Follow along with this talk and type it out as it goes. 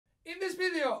In this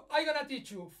video, I'm gonna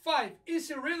teach you 5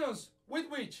 easy rhythms with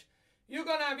which you're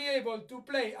gonna be able to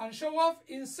play and show off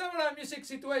in several music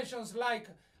situations like,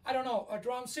 I don't know, a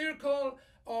drum circle,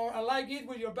 or a live gig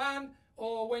with your band,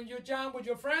 or when you jam with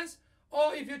your friends,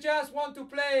 or if you just want to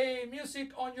play music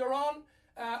on your own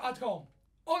at home.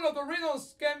 All of the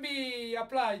rhythms can be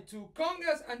applied to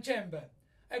congas and djembe.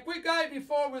 A quick guide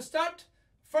before we start.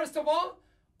 First of all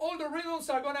the rhythms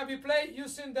are gonna be played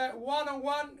using the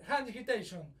one-on-one hand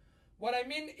digitation. What I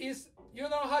mean is you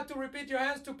don't have to repeat your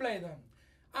hands to play them.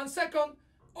 And second,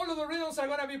 all of the rhythms are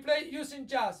gonna be played using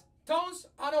just tones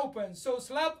and opens, so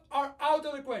slaps are out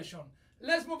of the equation.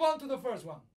 Let's move on to the first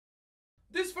one.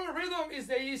 This first rhythm is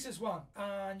the easiest one,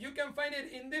 and you can find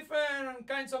it in different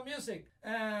kinds of music,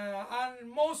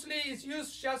 and mostly it's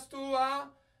used just to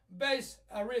bass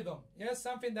a rhythm, yes,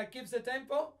 something that keeps the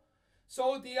tempo,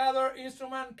 so the other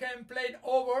instrument can play it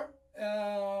over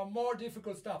more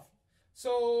difficult stuff.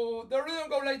 So the rhythm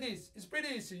goes like this. It's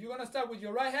pretty easy. You're gonna start with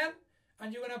your right hand,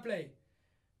 and you're gonna play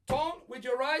tone with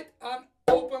your right and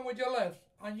open with your left,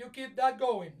 and you keep that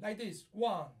going like this.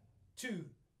 1, 2,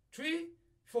 3,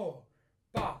 4.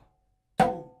 Pa,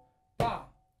 two, pa,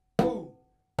 two,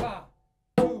 pa,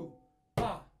 two,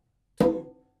 pa,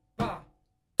 two, pa,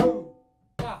 two,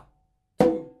 pa,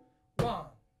 two. 1,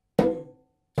 2,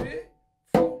 3,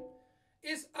 4.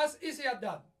 It's as easy as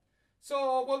that.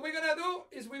 So what we're gonna do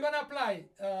is we're gonna apply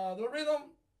the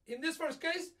rhythm in this first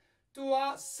case to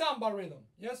a samba rhythm.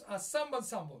 Yes, a samba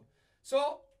sample.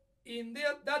 So in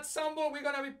that sample we're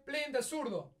gonna be playing the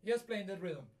zurdo. Yes, playing the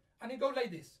rhythm, and it goes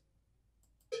like this.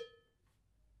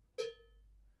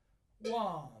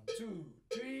 1, 2,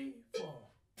 3, 4.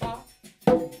 Pa,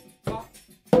 two, pa,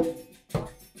 two, pa.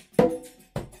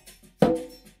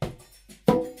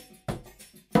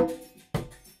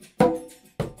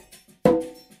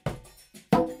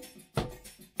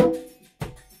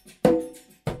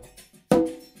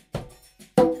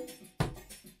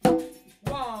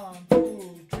 1,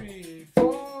 2, 3,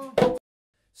 4.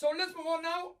 So let's move on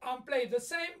now and play the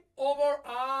same over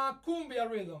a cumbia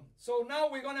rhythm. So now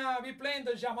we're gonna be playing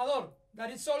the llamador.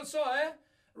 That is also a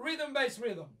rhythm-based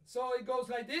rhythm. So it goes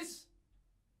like this.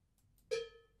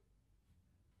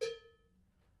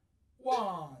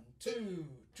 1, 2,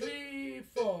 3,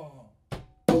 4.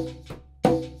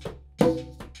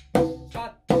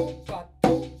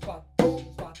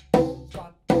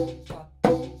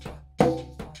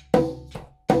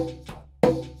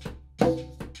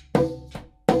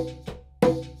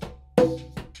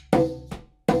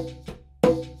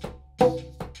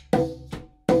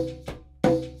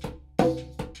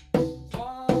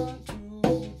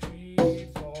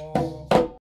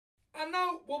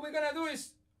 What we're gonna do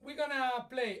is we're gonna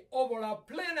play over a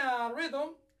plena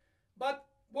rhythm, but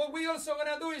what we also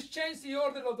gonna do is change the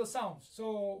order of the sounds.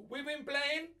 So we've been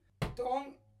playing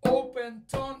tone, open,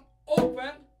 tone,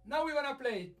 open. Now we're gonna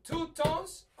play 2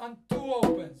 tones and 2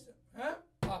 opens.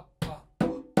 Pa, pa,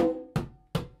 two, two.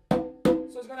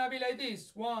 So it's gonna be like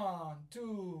this. 1,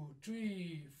 2,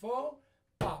 3, 4.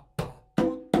 Pa, pa.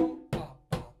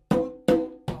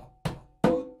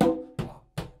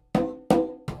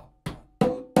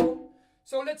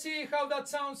 So let's see how that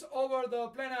sounds over the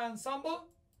plena ensemble.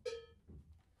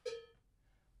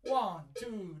 1,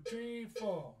 2, 3,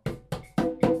 4.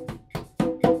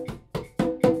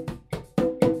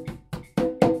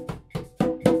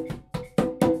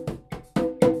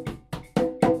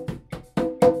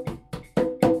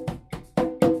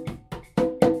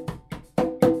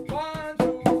 1,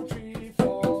 2, 3,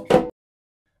 4.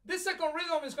 This second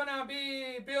rhythm is gonna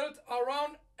be built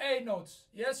around 8 notes.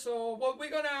 Yes, so what we're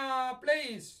gonna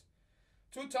play is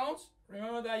 2 tones.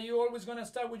 Remember that you're always gonna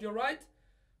start with your right.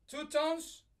 2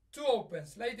 tones, 2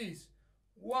 opens, like this.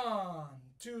 1,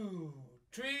 2,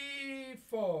 3,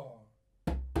 4.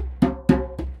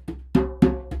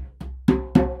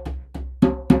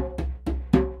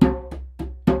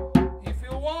 If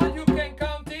you want, you can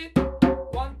count it.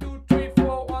 1, 2, 3,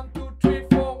 4, 1, 2, 3,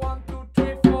 4, 1, 2,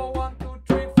 3, 4, 1, 2,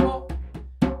 3, 4.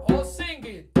 Or sing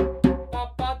it.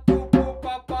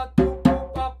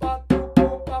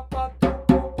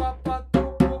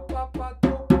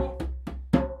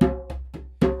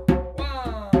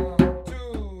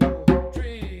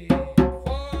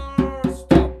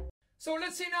 So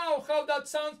let's see now how that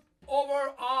sounds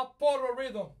over a porro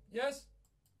rhythm. Yes?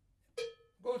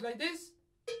 Goes like this.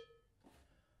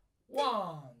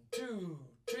 1, 2,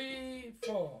 3,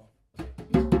 4.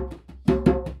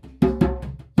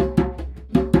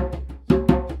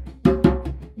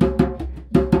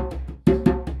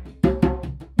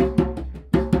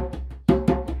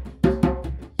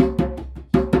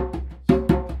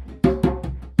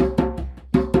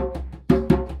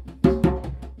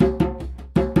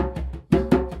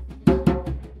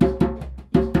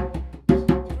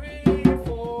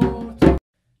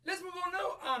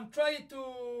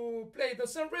 the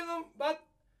same rhythm, but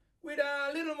with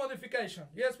a little modification.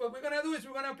 Yes, what we're gonna do is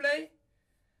we're gonna play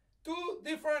two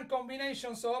different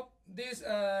combinations of this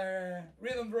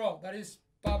rhythm draw. That is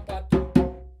pa-pa tu.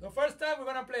 The first time we're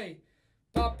gonna play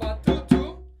pa-pa tu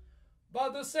tu,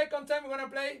 but the second time we're gonna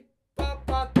play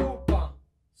pa-pa tu pa.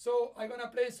 So I'm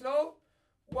gonna play slow.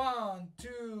 1,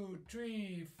 2,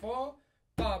 3, 4.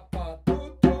 Pa-pa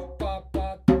tu tu,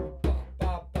 pa-pa tu pa,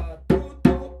 pa-pa tu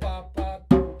tu, pa-pa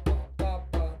tu pa,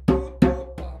 pa-pa tu tu,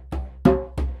 pa-pa.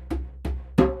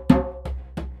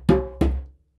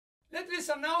 Let's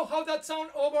listen now how that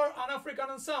sounds over an African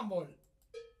ensemble.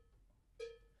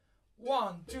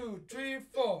 1, 2, 3,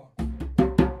 4.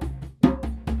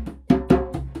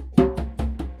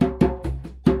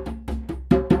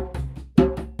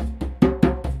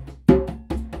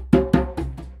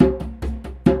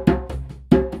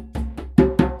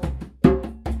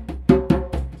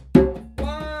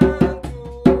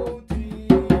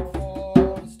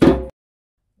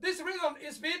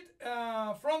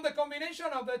 From the combination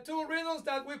of the two rhythms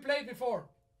that we played before.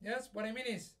 Yes, what I mean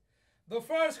is the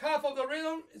first half of the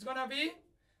rhythm is gonna be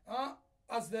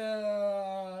as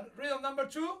the rhythm number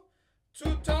 2,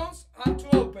 2 tones and 2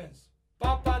 opens,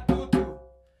 pa pa tu tu.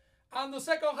 And the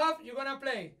second half you're gonna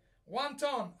play 1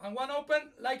 tone and 1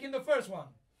 open like in the first one,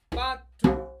 pa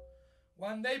tu.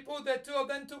 When they put the two of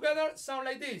them together, sound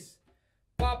like this,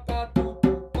 pa pa tu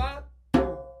tu pa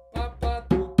tu, pa pa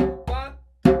tu tu pa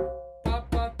tu, pa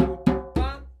pa tu tu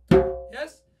pa tu.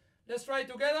 Yes, let's try it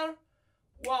together.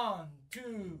 1,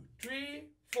 2, 3,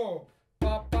 4.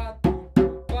 Pa pa tu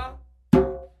tu pa tu,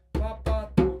 pa pa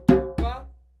tu tu pa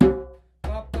tu,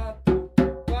 pa pa tu tu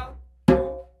pa tu,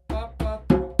 pa pa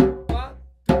tu tu pa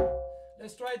tu.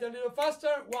 Let's try it a little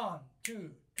faster. 1,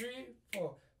 2, 3,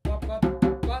 4. Pa pa tu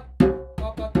tu pa tu, pa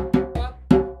pa tu tu pa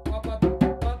tu, pa pa tu tu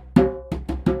pa tu.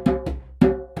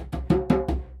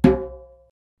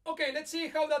 Okay, let's see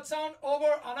how that sounds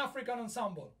over an African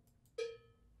ensemble.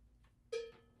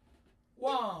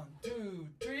 1, 2,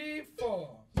 3, 4.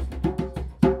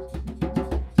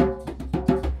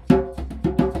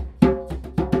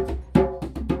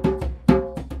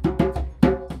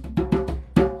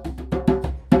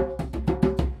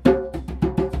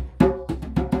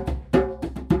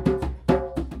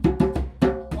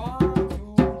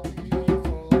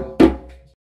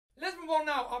 Let's move on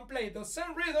now and play the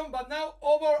same rhythm, but now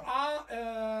over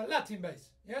a Latin bass.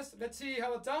 Yes, let's see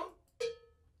how it sounds.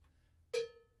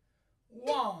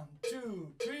 1,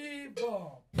 2, 3,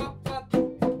 4. Pa pa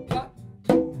tu tu pa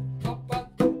tu, pa pa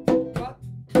tu tu pa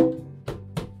tu.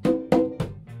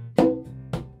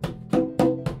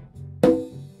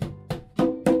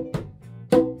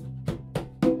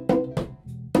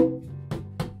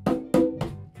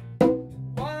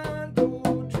 One,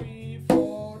 two, three,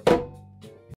 four.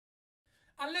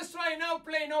 And let's try now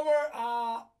playing over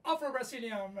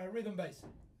Afro-Brazilian rhythm bass.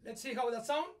 Let's see how that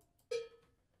sounds.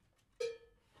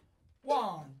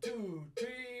 1, 2, 3,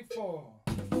 4.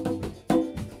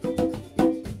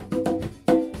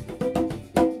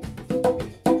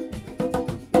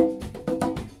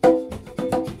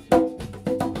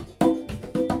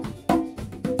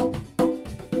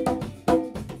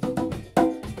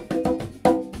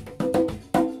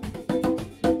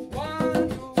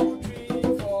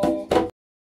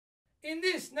 In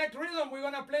this next rhythm, we're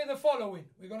gonna play the following.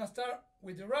 We're gonna start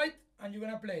with the right, and you're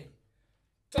gonna play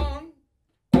tone,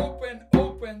 open,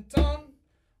 open, tone,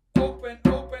 open,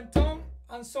 open, tone,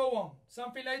 and so on.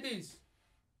 Something like this.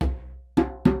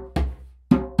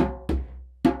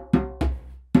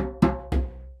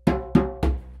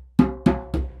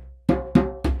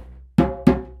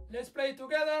 Let's play it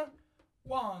together.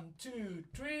 1, 2,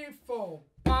 3, 4.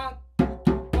 Pa, tu,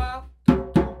 tu, pa,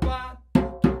 tu, tu, pa,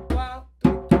 tu, tu, pa,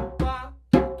 tu, tu, pa,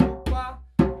 tu, tu, pa.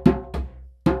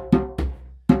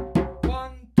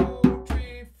 1, 2,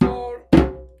 3, 4.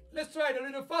 Let's try it a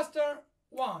little faster.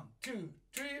 1, 2,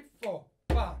 3, 4.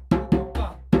 Pa, tu, tu,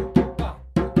 pa, tu, tu, pa,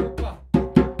 tu, tu, pa, tu,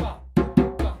 tu, pa, tu, tu,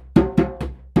 pa.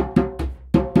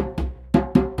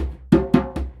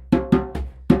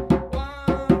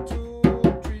 1, 2,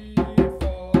 3,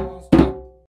 4. Stop.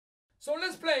 So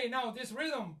let's play now this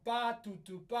rhythm, pa, tu,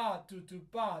 tu, pa, tu, tu,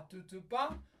 pa, tu, tu,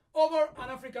 pa, over an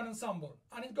African ensemble.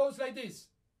 And it goes like this.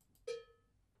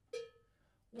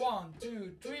 1,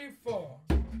 2, 3, 4.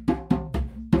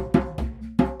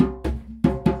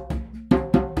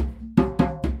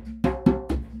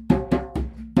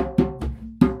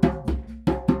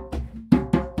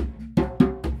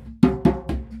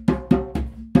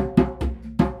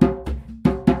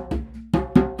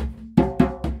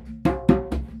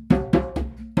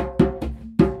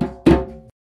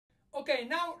 Okay,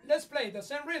 now let's play the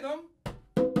same rhythm,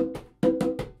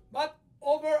 but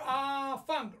over a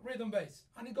funk rhythm bass,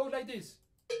 and it goes like this.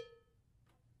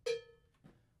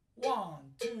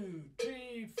 1, 2,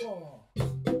 3, 4.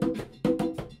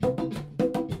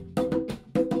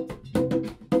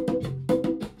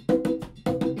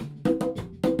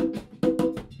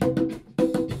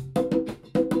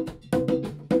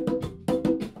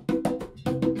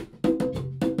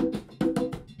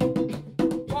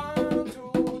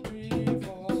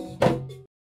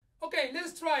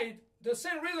 Let's try it. The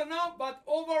same rhythm now, but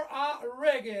over a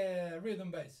reggae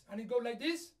rhythm bass. And it goes like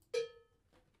this.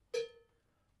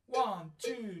 1,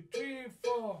 2, 3,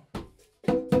 4.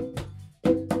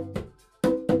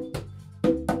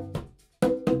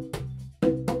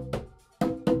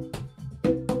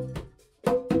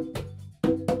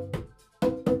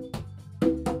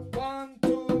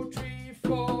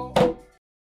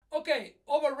 Okay,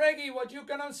 over reggae, what you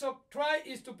can also try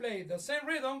is to play the same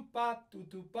rhythm, pa, tu,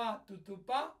 pa, tu,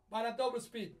 pa, but at double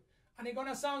speed. And it's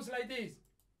gonna sound like this.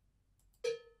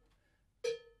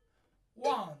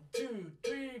 1, 2,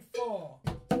 3, 4.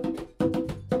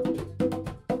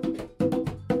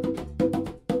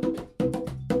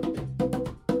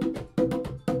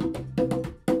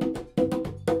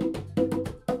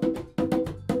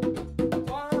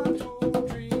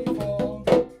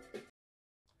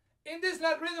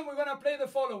 Rhythm, we're gonna play the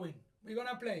following. We're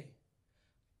gonna play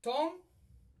tone,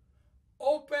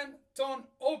 open,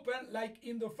 like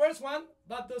in the first one,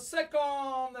 but the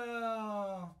second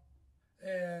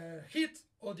hit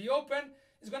or the open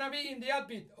is gonna be in the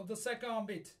upbeat of the second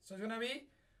beat. So it's gonna be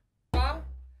pa,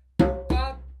 tu,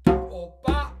 or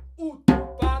pa, tu,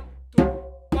 pa, tu,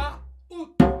 pa,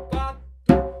 tu, pa,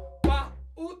 tu, pa,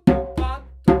 tu, pa,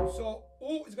 tu. So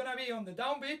is gonna be on the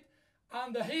downbeat,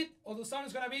 and the hit or the sound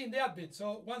is going to be in the upbeat.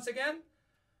 So once again,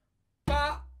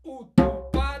 pa, u, tu,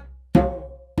 pa, tu,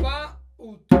 pa,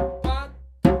 u, tu, pa,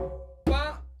 tu,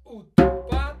 pa, u, tu,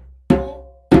 pa, tu.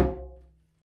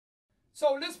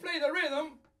 So let's play the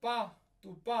rhythm, pa,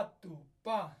 tu, pa, tu,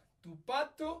 pa, tu, pa,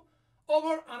 tu,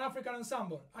 over an African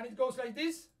ensemble. And it goes like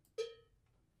this.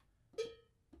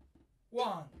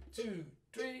 1, 2,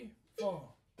 3, 4.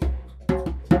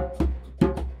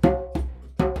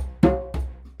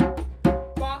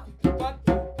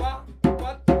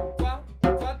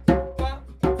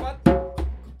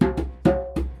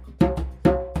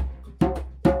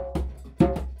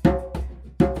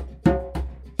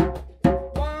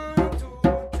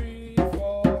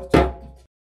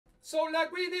 So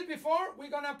like we did before, we're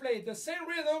gonna play the same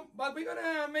rhythm, but we're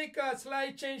gonna make a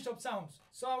slight change of sounds.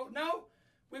 So now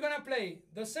we're gonna play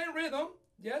the same rhythm,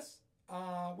 yes,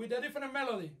 with a different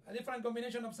melody, a different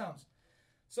combination of sounds.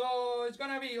 So it's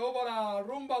gonna be over a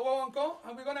rumba wowanko,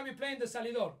 and we're gonna be playing the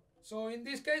salidor. So in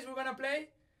this case, we're gonna play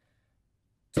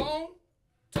tone,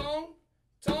 tone,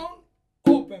 tone,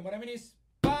 open. What I mean is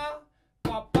pa,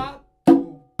 pa, pa,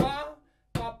 tu, pa,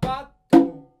 pa, pa,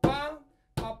 tu, pa,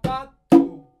 pa, pa,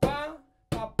 tu, pa,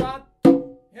 pa, pa,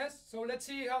 tu. Yes. So let's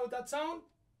see how that sounds.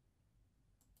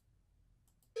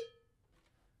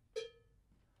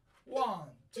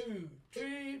 1, 2,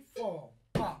 3, 4.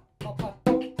 Pa, pa, pa,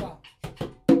 tu, pa.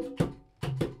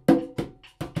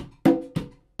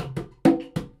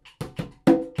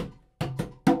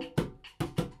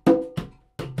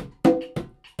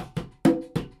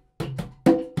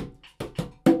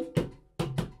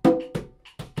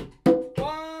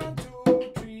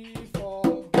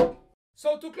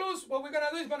 So to close, what we're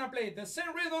gonna do is gonna play the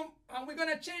same rhythm, and we're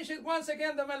gonna change it once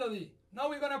again, the melody. Now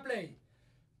we're gonna play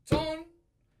tone,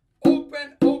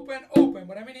 open, open, open.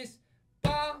 What I mean is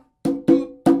pa, tu,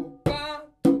 tu, tu, pa,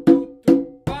 tu, tu,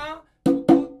 tu, pa, tu,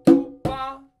 tu, tu,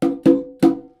 pa, tu, tu,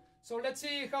 tu. So let's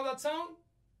see how that sounds.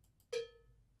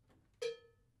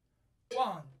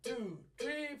 1, 2,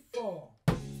 3, 4.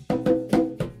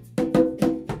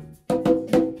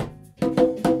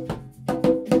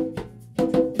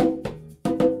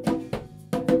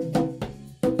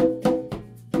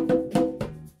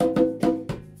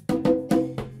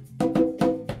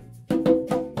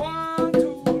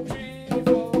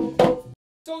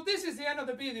 This is the end of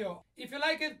the video. If you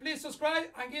like it, please subscribe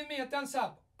and give me a thumbs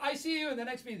up. I see you in the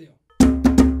next video.